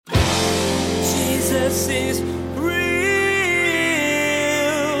Jesus is real.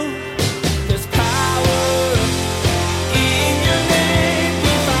 There's power in your name. We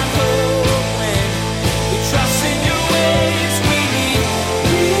find hope when we trust in your ways. We need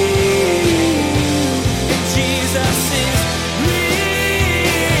you, and Jesus is real.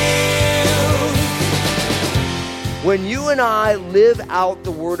 When you and I live out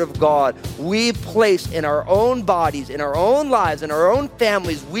the Word of God, we place in our own bodies, in our own lives, in our own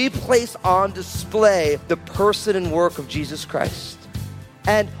families, we place on display the person and work of Jesus Christ.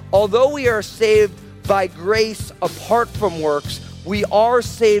 And although we are saved by grace apart from works, we are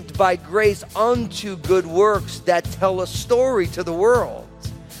saved by grace unto good works that tell a story to the world.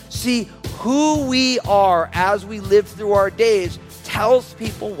 See, who we are as we live through our days tells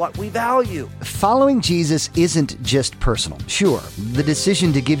people what we value. Following Jesus isn't just personal. Sure, the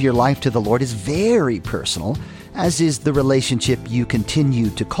decision to give your life to the Lord is very personal, as is the relationship you continue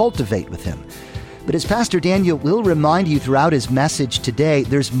to cultivate with Him. But as Pastor Daniel will remind you throughout his message today,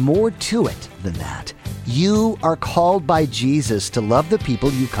 there's more to it than that. You are called by Jesus to love the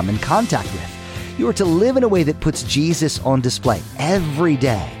people you come in contact with. You are to live in a way that puts Jesus on display every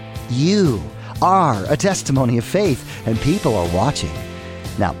day. You are a testimony of faith, and people are watching.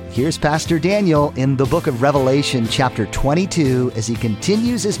 Now, here's Pastor Daniel in the book of Revelation, chapter 22, as he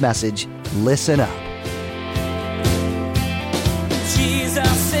continues his message. Listen up.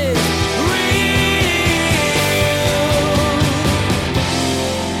 Jesus is real.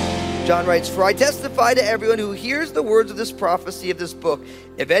 John writes, "For I testify to everyone who hears the words of this prophecy of this book.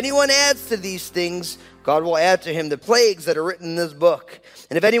 If anyone adds to these things, God will add to him the plagues that are written in this book.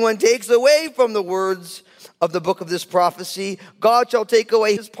 And if anyone takes away from the words of the book of this prophecy, God shall take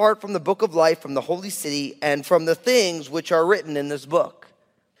away his part from the book of life, from the holy city, and from the things which are written in this book."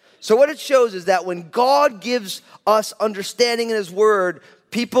 So what it shows is that when God gives us understanding in his word,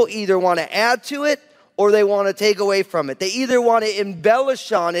 people either want to add to it or they want to take away from it. They either want to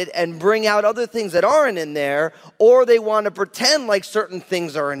embellish on it and bring out other things that aren't in there, or they want to pretend like certain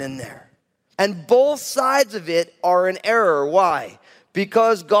things aren't in there. And both sides of it are in error. Why?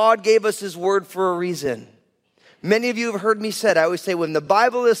 Because God gave us his word for a reason. Many of you have heard me say, I always say, when the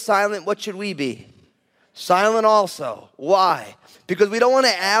Bible is silent, what should we be? Silent also. Why? Because we don't want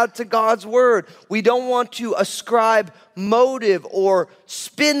to add to God's word. We don't want to ascribe motive or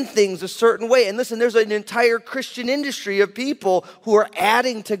spin things a certain way. And listen, there's an entire Christian industry of people who are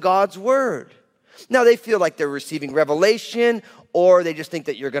adding to God's word. Now, they feel like they're receiving revelation, or they just think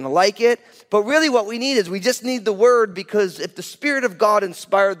that you're going to like it. But really what we need is we just need the word, because if the Spirit of God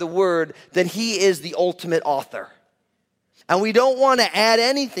inspired the word, then he is the ultimate author. And we don't want to add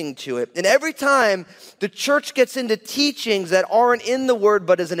anything to it. And every time the church gets into teachings that aren't in the word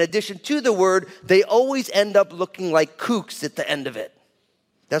but as an addition to the word, they always end up looking like kooks at the end of it.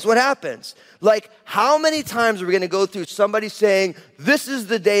 That's what happens. Like, how many times are we going to go through somebody saying, this is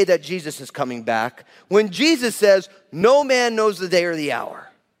the day that Jesus is coming back, when Jesus says, no man knows the day or the hour.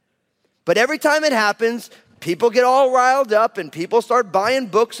 But every time it happens, people get all riled up and people start buying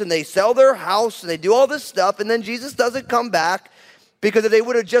books and they sell their house and they do all this stuff, and then Jesus doesn't come back, because if they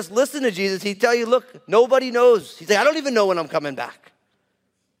would have just listened to Jesus, he'd tell you, look, nobody knows. He'd say, I don't even know when I'm coming back.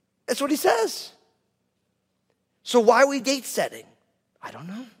 That's what he says. So why are we date setting? I don't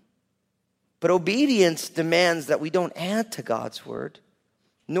know. But obedience demands that we don't add to God's word,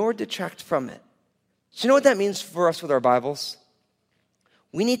 nor detract from it. So you know what that means for us with our Bibles?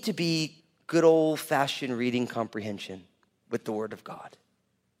 We need to be good old-fashioned reading comprehension with the word of God.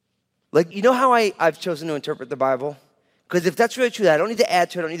 Like, you know how I've chosen to interpret the Bible? Because if that's really true, I don't need to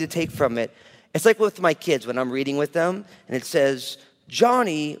add to it, I don't need to take from it. It's like with my kids when I'm reading with them, and it says,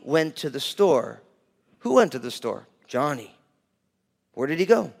 Johnny went to the store. Who went to the store? Johnny. Where did he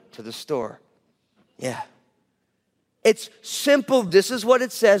go? To the store. Yeah. It's simple. This is what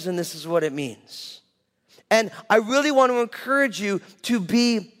it says, and this is what it means. And I really want to encourage you to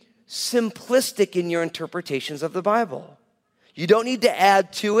be simplistic in your interpretations of the Bible. You don't need to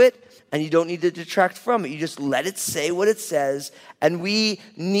add to it, and you don't need to detract from it. You just let it say what it says, and we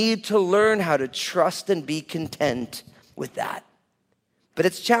need to learn how to trust and be content with that. But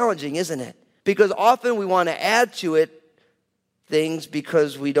it's challenging, isn't it? Because often we want to add to it things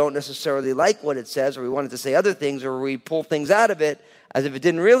because we don't necessarily like what it says, or we want it to say other things, or we pull things out of it as if it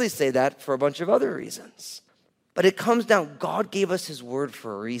didn't really say that for a bunch of other reasons. But it comes down, God gave us his word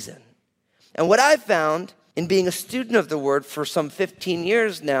for a reason. And what I've found in being a student of the word for some 15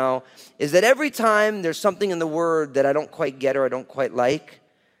 years now is that every time there's something in the word that I don't quite get or I don't quite like,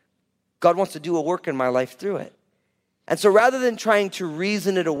 God wants to do a work in my life through it. And so rather than trying to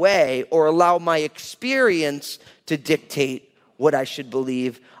reason it away or allow my experience to dictate what I should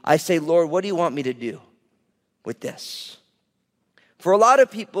believe. I say, Lord, what do you want me to do with this? For a lot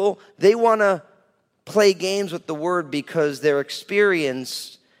of people, they want to play games with the word because their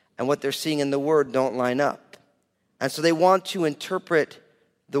experience and what they're seeing in the word don't line up. And so they want to interpret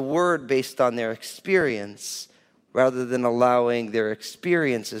the word based on their experience rather than allowing their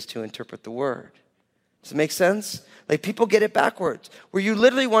experiences to interpret the word. Does it make sense? Like, people get it backwards, where you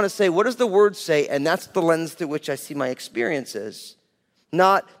literally want to say, what does the word say? And that's the lens through which I see my experiences.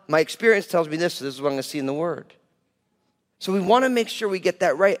 Not, my experience tells me this, so this is what I'm going to see in the word. So we want to make sure we get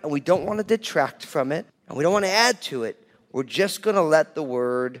that right, and we don't want to detract from it, and we don't want to add to it. We're just going to let the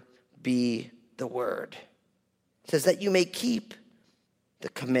word be the word. It says that you may keep the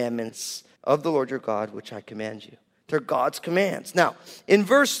commandments of the Lord your God, which I command you. They're God's commands. Now, in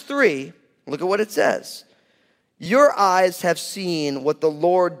verse 3, look at what it says. Your eyes have seen what the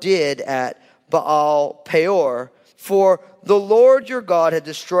Lord did at Baal Peor, for the Lord your God had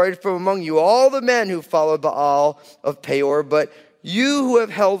destroyed from among you all the men who followed Baal of Peor, but you who have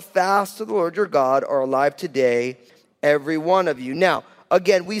held fast to the Lord your God are alive today, every one of you. Now,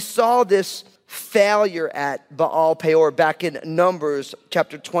 again, we saw this failure at Baal Peor back in Numbers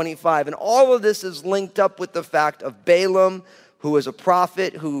chapter 25, and all of this is linked up with the fact of Balaam, who was a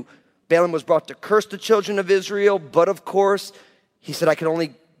prophet, who Balaam was brought to curse the children of Israel, but of course, he said, I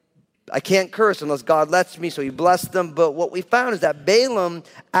can't curse unless God lets me, so he blessed them. But what we found is that Balaam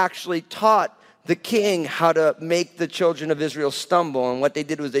actually taught the king how to make the children of Israel stumble. And what they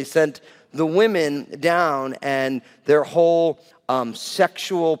did was they sent the women down, and their whole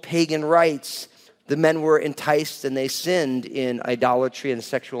sexual pagan rites, the men were enticed and they sinned in idolatry and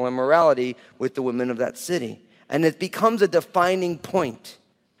sexual immorality with the women of that city. And it becomes a defining point,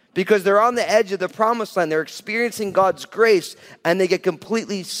 because they're on the edge of the promised land. They're experiencing God's grace, and they get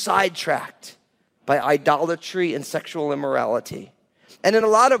completely sidetracked by idolatry and sexual immorality. And in a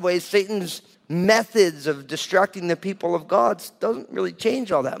lot of ways, Satan's methods of distracting the people of God doesn't really change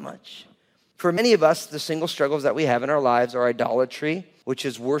all that much. For many of us, the single struggles that we have in our lives are idolatry, which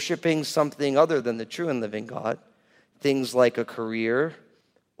is worshiping something other than the true and living God. Things like a career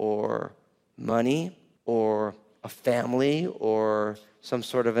or money or a family or some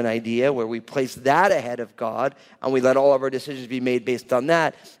sort of an idea where we place that ahead of God and we let all of our decisions be made based on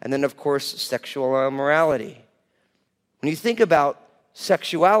that. And then, of course, sexual immorality. When you think about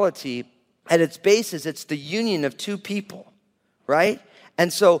sexuality, at its basis, it's the union of two people, right?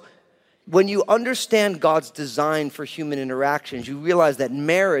 And so when you understand God's design for human interactions, you realize that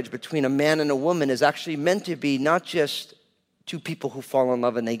marriage between a man and a woman is actually meant to be not just two people who fall in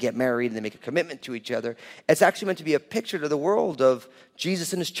love and they get married and they make a commitment to each other. It's actually meant to be a picture to the world of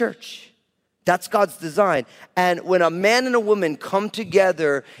Jesus and his church. That's God's design. And when a man and a woman come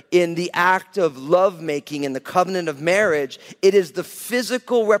together in the act of lovemaking and the covenant of marriage, it is the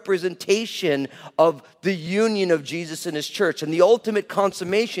physical representation of the union of Jesus and his church. And the ultimate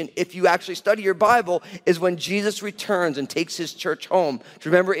consummation, if you actually study your Bible, is when Jesus returns and takes his church home. Do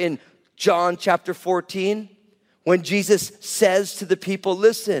you remember in John chapter 14? When Jesus says to the people,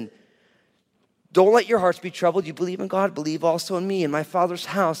 listen, don't let your hearts be troubled. You believe in God, believe also in me. In my Father's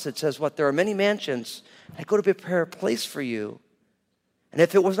house, it says what? There are many mansions. I go to prepare a place for you. And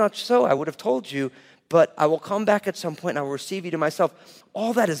if it was not so, I would have told you, but I will come back at some point and I will receive you to myself.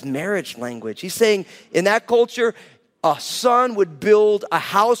 All that is marriage language. He's saying in that culture, a son would build a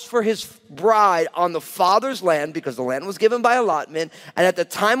house for his bride on the father's land because the land was given by allotment. And at the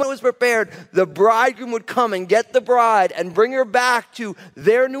time when it was prepared, the bridegroom would come and get the bride and bring her back to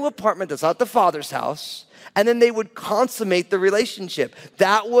their new apartment that's not the father's house. And then they would consummate the relationship.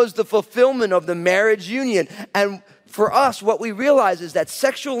 That was the fulfillment of the marriage union. And for us, what we realize is that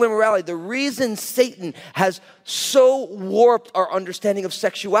sexual immorality, the reason Satan has so warped our understanding of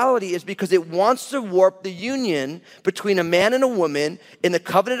sexuality is because it wants to warp the union between a man and a woman in the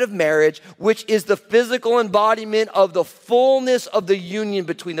covenant of marriage, which is the physical embodiment of the fullness of the union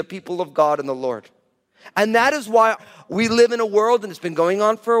between the people of God and the Lord. And that is why we live in a world, and it's been going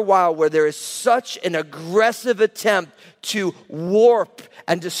on for a while, where there is such an aggressive attempt to warp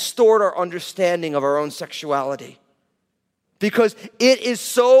and distort our understanding of our own sexuality. Because it is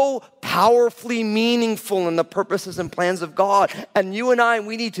so powerfully meaningful in the purposes and plans of God. And you and I,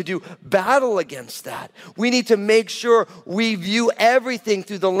 we need to do battle against that. We need to make sure we view everything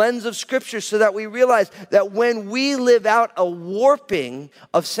through the lens of Scripture so that we realize that when we live out a warping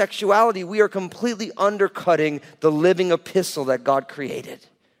of sexuality, we are completely undercutting the living epistle that God created.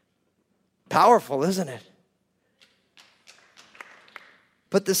 Powerful, isn't it?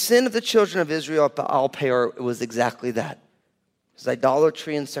 But the sin of the children of Israel at Baal Peor was exactly that. It's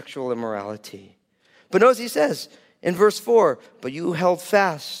idolatry and sexual immorality. But notice he says, In verse 4, but you held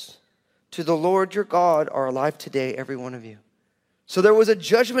fast to the Lord your God are alive today, every one of you. So there was a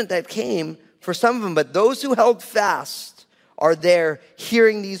judgment that came for some of them, but those who held fast are there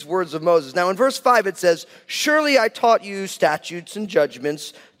hearing these words of Moses. Now in verse 5 it says, surely I taught you statutes and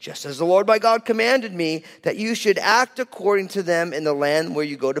judgments, just as the Lord my God commanded me, that you should act according to them in the land where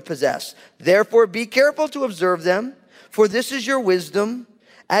you go to possess. Therefore be careful to observe them, for this is your wisdom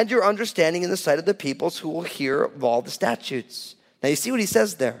and your understanding in the sight of the peoples who will hear of all the statutes. Now you see what he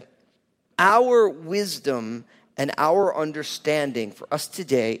says there. Our wisdom and our understanding for us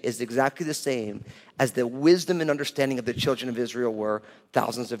today is exactly the same as the wisdom and understanding of the children of Israel were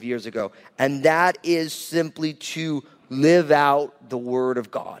thousands of years ago. And that is simply to live out the Word of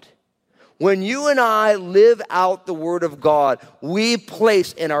God. When you and I live out the Word of God, we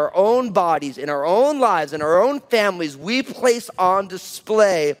place in our own bodies, in our own lives, in our own families, we place on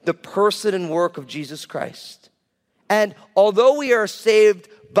display the person and work of Jesus Christ. And although we are saved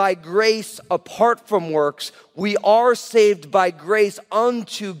by grace apart from works, we are saved by grace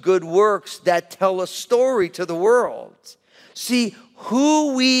unto good works that tell a story to the world. See,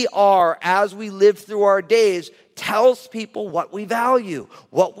 who we are as we live through our days tells people what we value,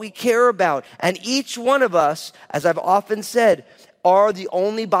 what we care about. And each one of us, as I've often said, are the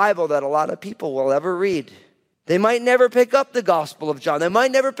only Bible that a lot of people will ever read. They might never pick up the Gospel of John. They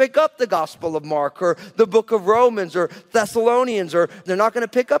might never pick up the Gospel of Mark or the book of Romans or Thessalonians, or they're not going to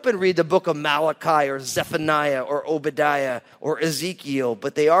pick up and read the book of Malachi or Zephaniah or Obadiah or Ezekiel,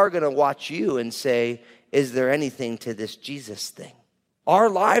 but they are going to watch you and say, is there anything to this Jesus thing? Our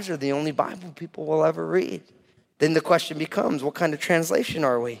lives are the only Bible people will ever read. Then the question becomes, what kind of translation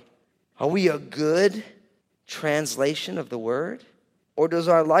are we? Are we a good translation of the Word? Or does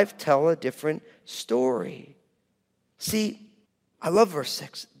our life tell a different story? See, I love verse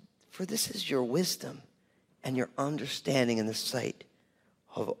 6. For this is your wisdom and your understanding in the sight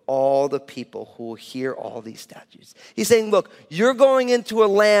of all the people who will hear all these statutes. He's saying, look, you're going into a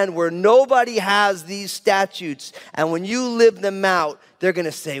land where nobody has these statutes. And when you live them out, they're going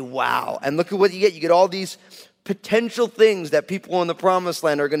to say, wow. And look at what you get. You get all these potential things that people in the promised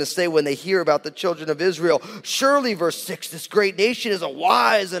land are going to say when they hear about the children of Israel. Surely, verse 6, this great nation is a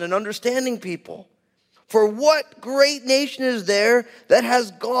wise and an understanding people. For what great nation is there that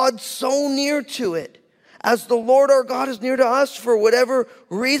has God so near to it, as the Lord our God is near to us for whatever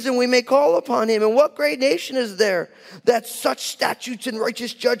reason we may call upon him? And what great nation is there that such statutes and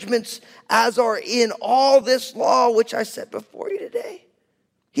righteous judgments as are in all this law which I set before you today?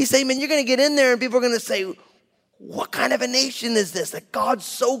 He's saying, man, you're going to get in there and people are going to say, what kind of a nation is this that God's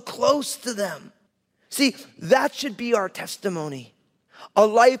so close to them? See, that should be our testimony. A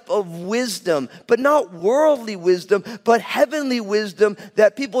life of wisdom, but not worldly wisdom, but heavenly wisdom,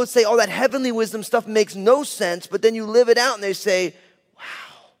 that people would say, oh, that heavenly wisdom stuff makes no sense, but then you live it out and they say,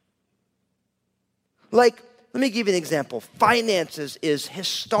 wow. Like, let me give you an example. Finances is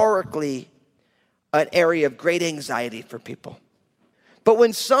historically an area of great anxiety for people. But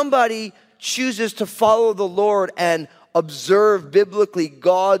when somebody chooses to follow the Lord and observe biblically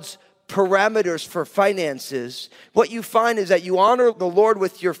God's parameters for finances, what you find is that you honor the Lord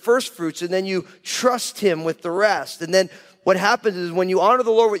with your first fruits and then you trust him with the rest. And then what happens is when you honor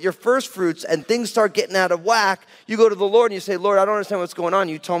the Lord with your first fruits and things start getting out of whack, you go to the Lord and you say, Lord, I don't understand what's going on.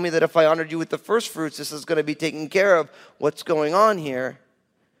 You told me that if I honored you with the first fruits, this is going to be taken care of. What's going on here?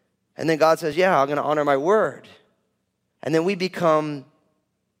 And then God says, yeah, I'm going to honor my word. And then we become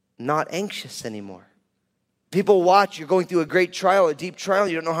not anxious anymore. People watch, you're going through a great trial, a deep trial,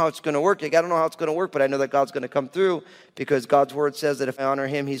 you don't know how it's going to work. You got to know how it's going to work, but I know that God's going to come through because God's word says that if I honor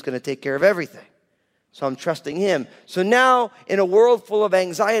him, he's going to take care of everything. So I'm trusting him. So now, in a world full of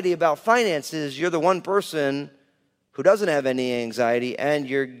anxiety about finances, you're the one person who doesn't have any anxiety, and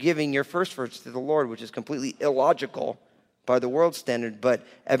you're giving your first fruits to the Lord, which is completely illogical by the world standard, but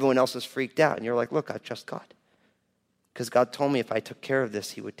everyone else is freaked out. And you're like, look, I trust God. Because God told me if I took care of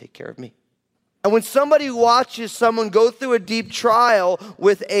this, he would take care of me. And when somebody watches someone go through a deep trial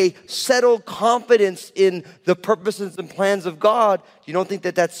with a settled confidence in the purposes and plans of God, you don't think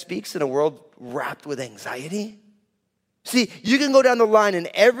that that speaks in a world wrapped with anxiety? See, you can go down the line in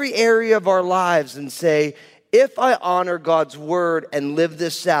every area of our lives and say, if I honor God's word and live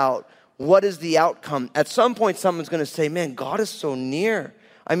this out, what is the outcome? At some point, someone's going to say, man, God is so near.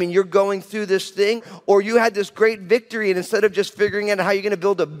 I mean, you're going through this thing, or you had this great victory, and instead of just figuring out how you're going to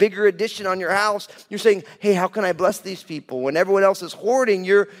build a bigger addition on your house, you're saying, hey, how can I bless these people? When everyone else is hoarding,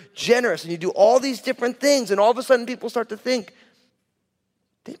 you're generous, and you do all these different things, and all of a sudden people start to think,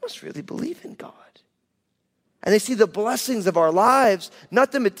 they must really believe in God. And they see the blessings of our lives,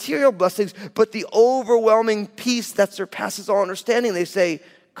 not the material blessings, but the overwhelming peace that surpasses all understanding. They say,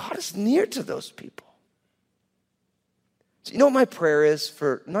 God is near to those people. So you know what my prayer is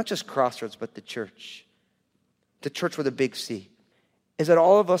for not just Crossroads, but the church with a big C, is that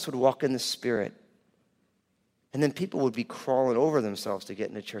all of us would walk in the Spirit, and then people would be crawling over themselves to get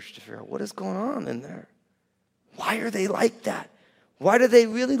into church to figure out what is going on in there. Why are they like that? Why do they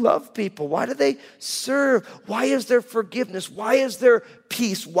really love people? Why do they serve? Why is there forgiveness? Why is there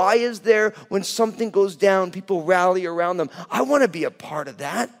peace? Why is there, when something goes down, people rally around them? I want to be a part of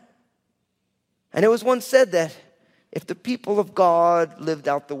that. And it was once said that if the people of God lived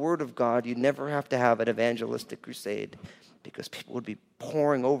out the word of God, you'd never have to have an evangelistic crusade, because people would be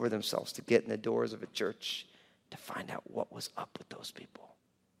pouring over themselves to get in the doors of a church to find out what was up with those people.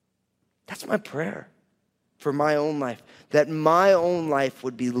 That's my prayer for my own life, that my own life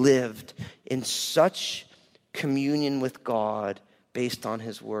would be lived in such communion with God based on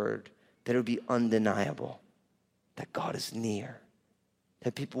his word that it would be undeniable that God is near,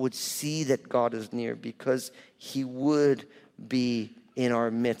 that people would see that God is near because he would be in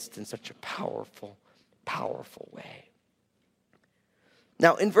our midst in such a powerful, powerful way.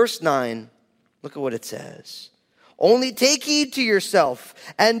 Now, in verse 9, look at what it says. Only take heed to yourself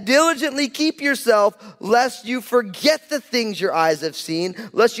and diligently keep yourself, lest you forget the things your eyes have seen,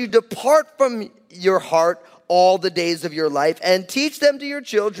 lest you depart from your heart all the days of your life, and teach them to your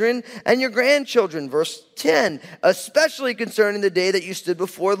children and your grandchildren. Verse 10, especially concerning the day that you stood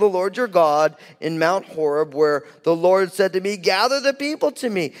before the Lord your God in Mount Horeb, where the Lord said to me, gather the people to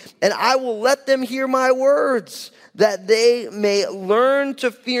me, and I will let them hear my words, that they may learn to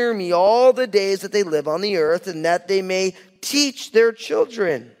fear me all the days that they live on the earth, and that they may teach their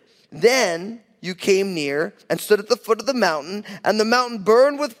children. Then you came near and stood at the foot of the mountain, and the mountain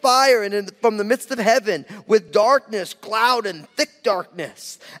burned with fire from the midst of heaven, with darkness, cloud, and thick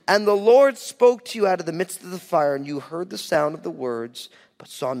darkness. And the Lord spoke to you out of the midst of the fire, and you heard the sound of the words, but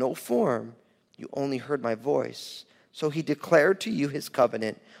saw no form. You only heard my voice. So he declared to you his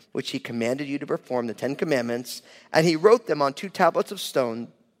covenant, which he commanded you to perform, the 10 Commandments, and he wrote them on 2 tablets of stone.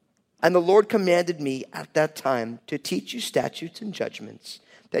 And the Lord commanded me at that time to teach you statutes and judgments,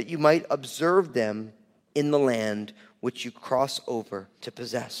 that you might observe them in the land which you cross over to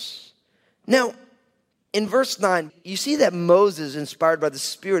possess. Now, in verse 9, you see that Moses, inspired by the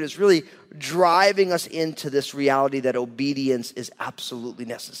Spirit, is really driving us into this reality that obedience is absolutely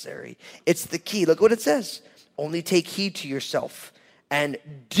necessary. It's the key. Look what it says. Only take heed to yourself and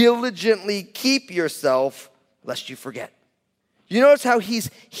diligently keep yourself, lest you forget. You notice how he's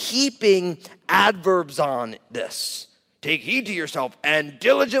heaping adverbs on this. Take heed to yourself and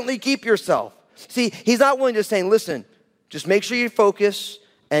diligently keep yourself. See, he's not willing to say, listen, just make sure you focus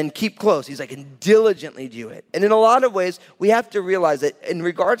and keep close. He's like, and diligently do it. And in a lot of ways, we have to realize that in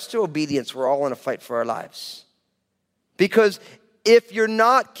regards to obedience, we're all in a fight for our lives. Because if you're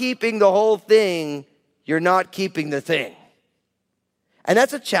not keeping the whole thing, you're not keeping the thing. And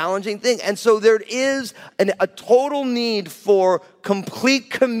that's a challenging thing. And so there is a total need for complete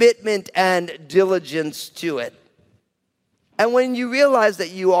commitment and diligence to it. And when you realize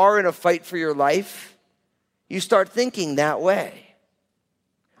that you are in a fight for your life, you start thinking that way.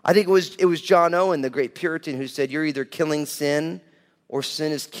 I think it was John Owen, the great Puritan, who said, you're either killing sin or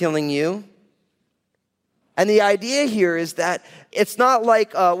sin is killing you. And the idea here is that it's not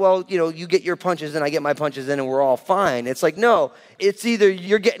like, you get your punches in, I get my punches in, and we're all fine. It's like, no, it's either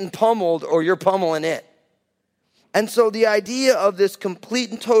you're getting pummeled or you're pummeling it. And so the idea of this complete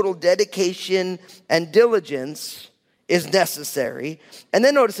and total dedication and diligence is necessary. And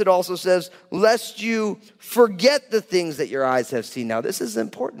then notice it also says, lest you forget the things that your eyes have seen. Now, this is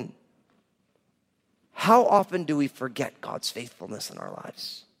important. How often do we forget God's faithfulness in our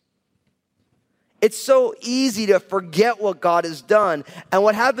lives? It's so easy to forget what God has done. And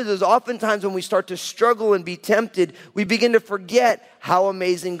what happens is oftentimes when we start to struggle and be tempted, we begin to forget how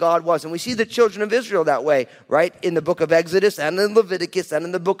amazing God was. And we see the children of Israel that way, right? In the book of Exodus and in Leviticus and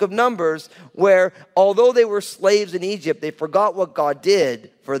in the book of Numbers, where although they were slaves in Egypt, they forgot what God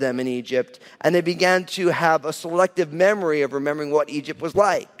did for them in Egypt. And they began to have a selective memory of remembering what Egypt was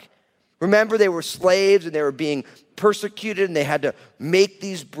like. Remember, they were slaves and they were being persecuted and they had to make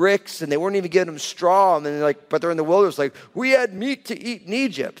these bricks and they weren't even getting them straw. And then but they're in the wilderness like, we had meat to eat in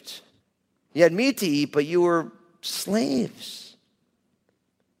Egypt. You had meat to eat, but you were slaves.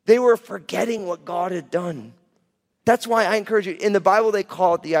 They were forgetting what God had done. That's why I encourage you. In the Bible, they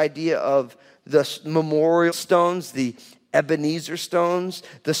call it the idea of the memorial stones, the Ebenezer stones,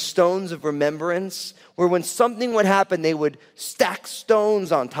 the stones of remembrance, where when something would happen, they would stack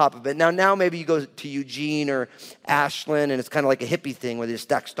stones on top of it. Now maybe you go to Eugene or Ashland, and it's kind of like a hippie thing where they just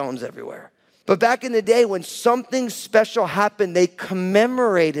stack stones everywhere. But back in the day, when something special happened, they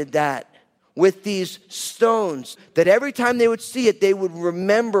commemorated that with these stones, that every time they would see it, they would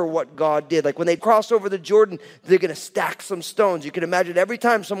remember what God did. Like when they crossed over the Jordan, they're going to stack some stones. You can imagine every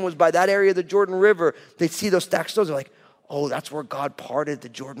time someone was by that area of the Jordan River, they'd see those stacked stones. They're like, oh, that's where God parted the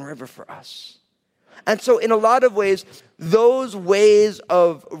Jordan River for us. And so in a lot of ways, those ways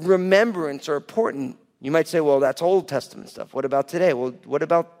of remembrance are important. You might say, well, that's Old Testament stuff. What about today? Well, what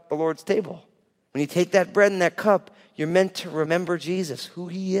about the Lord's table? When you take that bread and that cup, you're meant to remember Jesus, who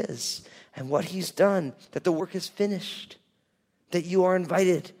he is, and what he's done, that the work is finished, that you are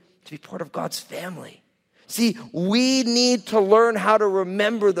invited to be part of God's family. See, we need to learn how to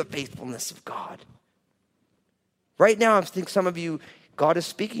remember the faithfulness of God. Right now, I think some of you, God is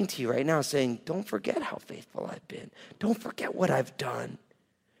speaking to you right now saying, don't forget how faithful I've been. Don't forget what I've done.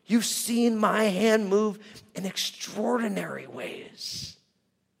 You've seen my hand move in extraordinary ways.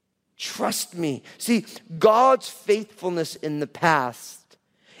 Trust me. See, God's faithfulness in the past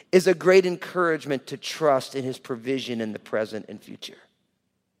is a great encouragement to trust in his provision in the present and future.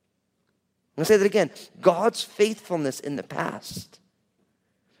 I'm going to say that again. God's faithfulness in the past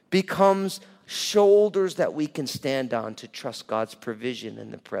becomes shoulders that we can stand on to trust God's provision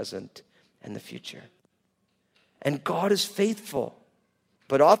in the present and the future. And God is faithful.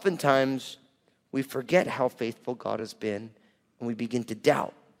 But oftentimes, we forget how faithful God has been, and we begin to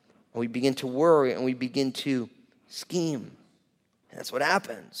doubt, and we begin to worry, and we begin to scheme. And that's what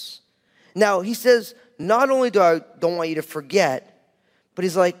happens. Now, he says, not only don't want you to forget, but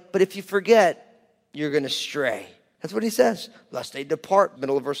he's like, but if you forget, you're going to stray. That's what he says. Lest they depart,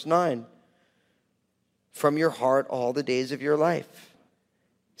 middle of verse 9, from your heart all the days of your life.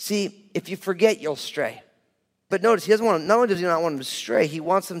 See, if you forget, you'll stray. But notice, he doesn't want, not only does he not want them to stray, he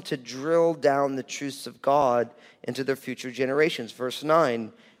wants them to drill down the truths of God into their future generations. Verse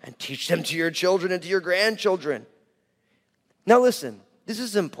 9, and teach them to your children and to your grandchildren. Now listen, this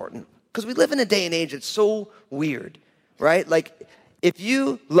is important because we live in a day and age that's so weird, right? Like if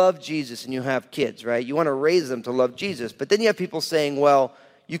you love Jesus and you have kids, right, you want to raise them to love Jesus, but then you have people saying, well,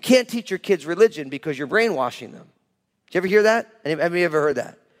 you can't teach your kids religion because you're brainwashing them. Did you ever hear that? Have you ever heard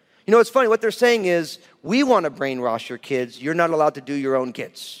that? You know, it's funny. What they're saying is, we want to brainwash your kids. You're not allowed to do your own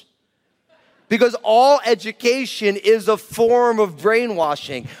kids. Because all education is a form of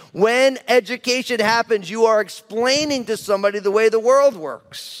brainwashing. When education happens, you are explaining to somebody the way the world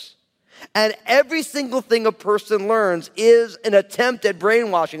works. And every single thing a person learns is an attempt at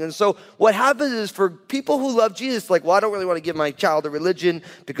brainwashing. And so what happens is for people who love Jesus, like, well, I don't really want to give my child a religion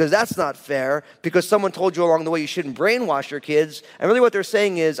because that's not fair, because someone told you along the way you shouldn't brainwash your kids. And really what they're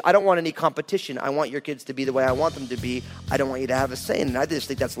saying is, I don't want any competition. I want your kids to be the way I want them to be. I don't want you to have a say in it. And I just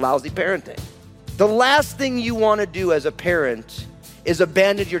think that's lousy parenting. The last thing you want to do as a parent is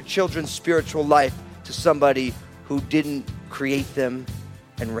abandon your children's spiritual life to somebody who didn't create them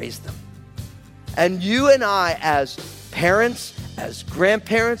and raise them. And you and I, as parents, as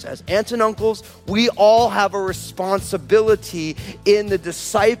grandparents, as aunts and uncles, we all have a responsibility in the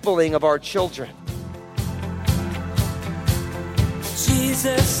discipling of our children.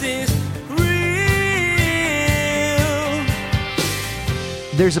 Jesus is real.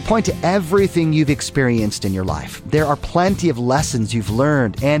 There's a point to everything you've experienced in your life. There are plenty of lessons you've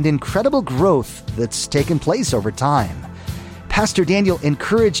learned and incredible growth that's taken place over time. Pastor Daniel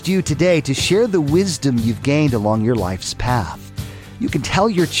encouraged you today to share the wisdom you've gained along your life's path. You can tell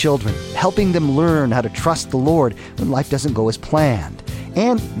your children, helping them learn how to trust the Lord when life doesn't go as planned.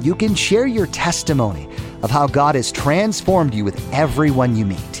 And you can share your testimony of how God has transformed you with everyone you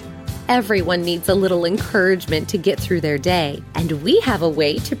meet. Everyone needs a little encouragement to get through their day, and we have a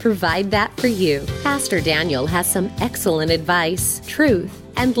way to provide that for you. Pastor Daniel has some excellent advice, truth,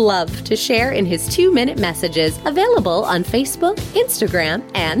 and love to share in his 2-minute messages available on Facebook, Instagram,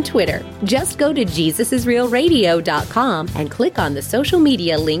 and Twitter. Just go to JesusIsRealRadio.com and click on the social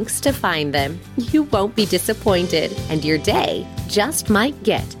media links to find them. You won't be disappointed, and your day just might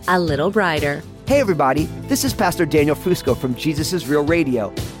get a little brighter. Hey everybody, this is Pastor Daniel Fusco from Jesus is Real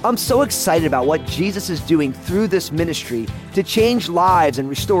Radio. I'm so excited about what Jesus is doing through this ministry to change lives and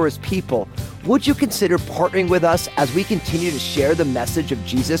restore his people. Would you consider partnering with us as we continue to share the message of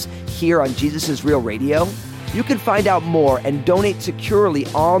Jesus here on Jesus is Real Radio? You can find out more and donate securely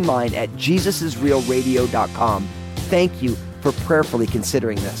online at JesusIsRealRadio.com. Thank you for prayerfully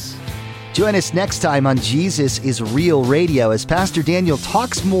considering this. Join us next time on Jesus is Real Radio as Pastor Daniel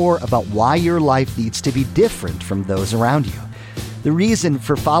talks more about why your life needs to be different from those around you. The reason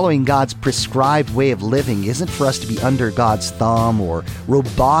for following God's prescribed way of living isn't for us to be under God's thumb or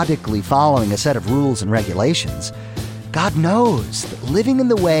robotically following a set of rules and regulations. God knows that living in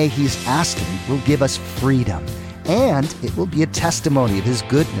the way He's asking will give us freedom, and it will be a testimony of His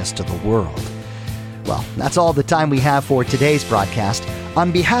goodness to the world. Well, that's all the time we have for today's broadcast. On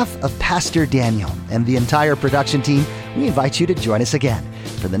behalf of Pastor Daniel and the entire production team, we invite you to join us again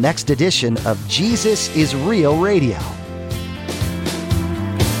for the next edition of Jesus is Real Radio.